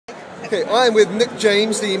Okay, I'm with Nick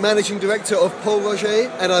James, the Managing Director of Pol Roger,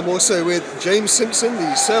 and I'm also with James Simpson,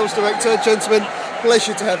 the Sales Director. Gentlemen,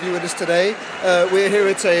 pleasure to have you with us today. We're here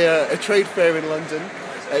at a trade fair in London.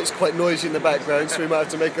 It's quite noisy in the background, so we might have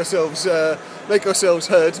to make ourselves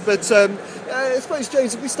heard. But I suppose,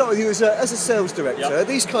 James, if we start with you as a Sales Director,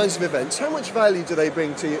 these kinds of events, how much value do they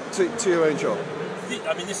bring to your own job?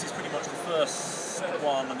 I mean, this is pretty much the first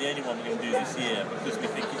one and the only one we're going to do this year, because we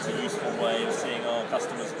think it's a useful way of seeing our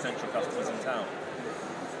customers, potential customers in town.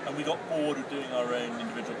 And we got bored of doing our own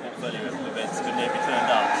individual portfolio events when nobody turned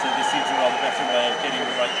up, so this seems a rather better way of getting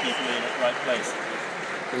the right people in at the right place.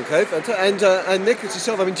 Okay, fantastic. And Nick, as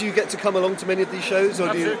yourself, I mean, do you get to come along to many of these shows? Or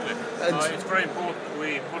Absolutely. It's very important that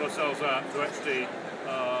we put ourselves out to actually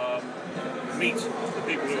meet the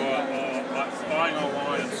people who are buying our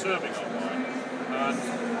wine and serving our wine, and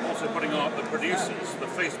also putting out the producers, the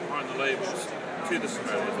face behind the labels, to the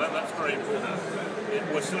sommeliers. That's very important.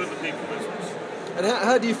 We're still in the people business. And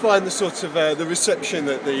how do you find the sort of the reception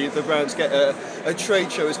that the brands get at a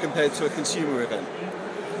trade show as compared to a consumer event?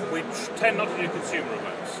 We tend not to do consumer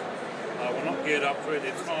events. We're not geared up for it.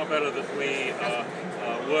 It's far better that we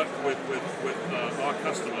work with our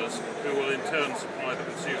customers, who will in turn supply the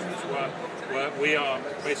consumers. Where we are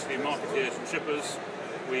basically marketeers and shippers.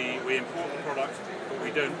 We import the product, but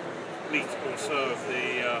we don't meet or serve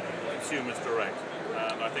the consumers direct.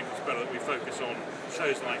 And I think it's better that we focus on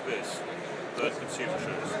shows like this than consumer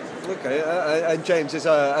shows. Okay, and James,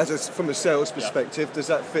 from a sales perspective, does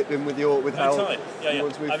that fit in with how you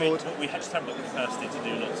want to move forward? We just haven't got the capacity to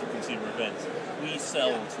do lots of consumer events. We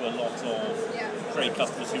sell to a lot of trade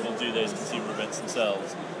customers who will do those consumer events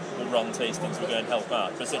themselves, or run tastings, we'll go and help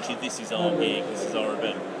out. But essentially this is our gig, this is our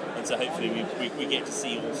event. And so hopefully we get to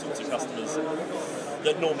see all sorts of customers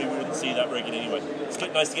that normally we wouldn't see that regularly anyway. It's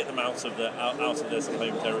nice to get them out of their sort of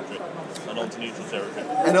home territory and onto neutral territory.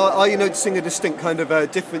 And are you noticing a distinct kind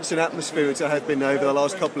of difference in atmosphere as there has been over the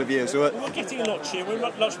last couple of years? We're getting a lot cheer. We're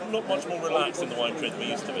not much more relaxed in the wine trade than we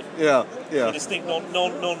used to be. Yeah. We're distinct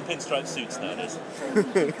non-pinstripe suits nowadays.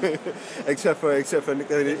 except for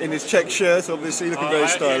in his check shirt, obviously looking very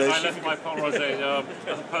stylish. I left my Pol Roger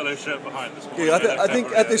polo shirt behind this morning. Yeah, I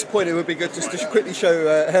think at this point it would be good just to quickly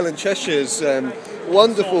show Helen Cheshire's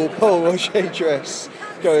wonderful Pol Roger dress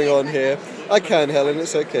going on here. I can, Helen,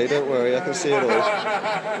 it's okay, don't worry, I can see it all.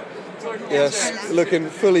 Yes, looking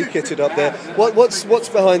fully kitted up there. What's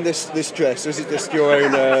behind this dress? Is it just your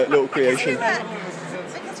own little creation?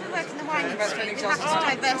 Because we work in the wine industry, we have to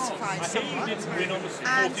diversify somewhat.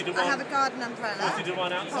 And I have a garden umbrella,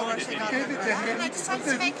 Pol Roger garden umbrella, and I decided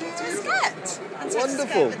to make it into a skirt. And so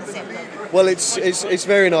Wonderful. It's a skirt with a zipper. Well, it's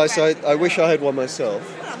very nice. I wish I had one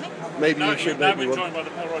myself. Maybe you should make me one. Joined by the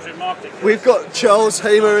Pol Roger marketing. We've got Charles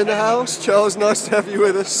Hamer in the house. Charles, nice to have you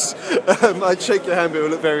with us. I'd shake your hand, but it will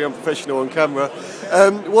look very unprofessional on camera.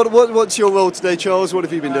 What's your role today, Charles? What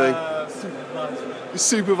have you been doing?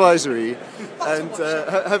 Supervisory. And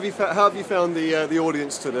how have you found the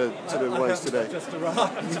audience to the wines today?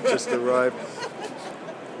 Just arrived.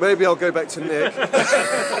 Maybe I'll go back to Nick.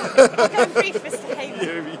 I'll go and brief Mr. Hamer.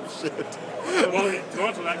 Yeah, you should. Well, to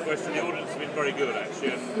answer that question, the audience has been very good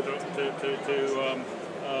actually, and to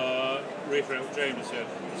reiterate what James said,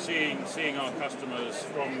 seeing our customers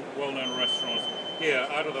from well-known restaurants here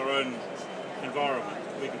out of their own environment,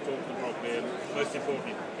 we can talk to them properly, and most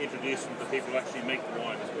importantly, introduce them to people who actually make the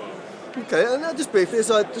wine as well. Okay, and now just briefly, as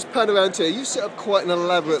I just pan around here, you set up quite an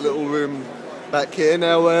elaborate little room back here.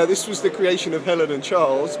 Now, this was the creation of Helen and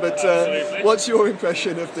Charles, but what's your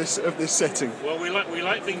impression of this setting? Well, we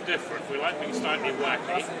like being different. We like being slightly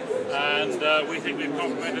wacky, and we think we've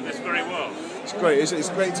complemented this very well. It's great. It's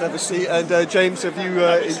great to have a seat. And James, have you?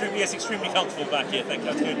 Extremely comfortable back here. Thank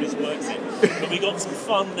goodness works in. But we got some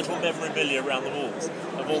fun little memorabilia around the walls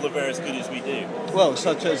of all the various goodies we do. Well,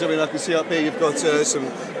 such as I can see up here, you've got some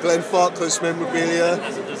Glenn Farkless memorabilia.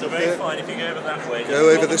 There's a very fine. If you go over that way, go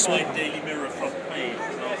over this way. Daily Mirror front page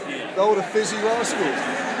last year. Oh, the Fizzy Rascals.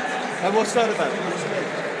 And what's that about?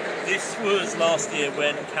 This was last year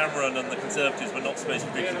when Cameron and the Conservatives were not supposed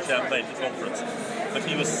to be drinking champagne at the conference, but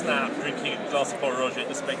he was snapped drinking a glass of Pol Roger at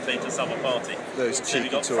the Spectator summer party. Those cheeky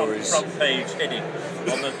got Tories. front page heading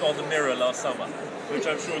on the Mirror last summer, which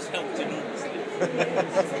I'm sure has helped enormously.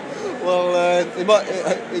 Well,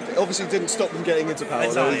 it obviously didn't stop them getting into power,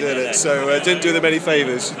 did it? So it didn't do them any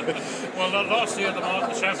favours. Well, last year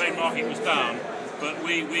the champagne market was down, but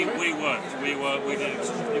we weren't. We did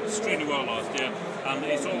extremely well last year, and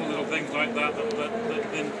it's all little things like that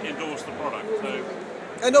endorse the product.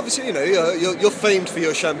 So And obviously, you know, you're famed for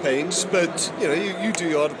your champagnes, but you know, you do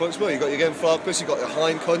your other products well. You've got your Glenfarclas, you've got your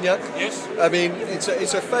Hein Cognac. Yes. I mean, it's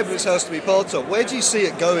a fabulous house to be part of. Where do you see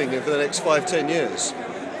it going over the next 5-10 years?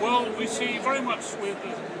 Well, we see very much with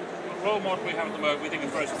the role model we have at the moment, we think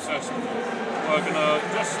is very successful. We're going to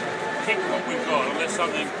just keep what we've got unless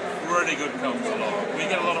something really good comes along. We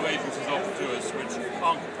get a lot of agencies offered to us which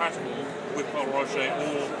aren't compatible with Pol Roger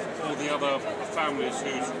or the other families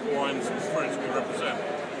whose wines and spirits we represent.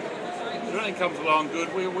 If anything comes along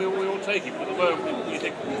good, we will take it. But at the moment, we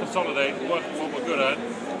think consolidate, work on what we're good at,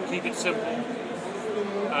 keep it simple,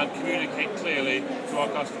 and communicate clearly to our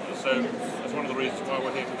customers. So that's one of the reasons why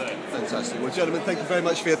we're here today. Fantastic. Well, gentlemen, thank you very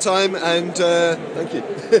much for your time, and thank you.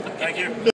 Thank you.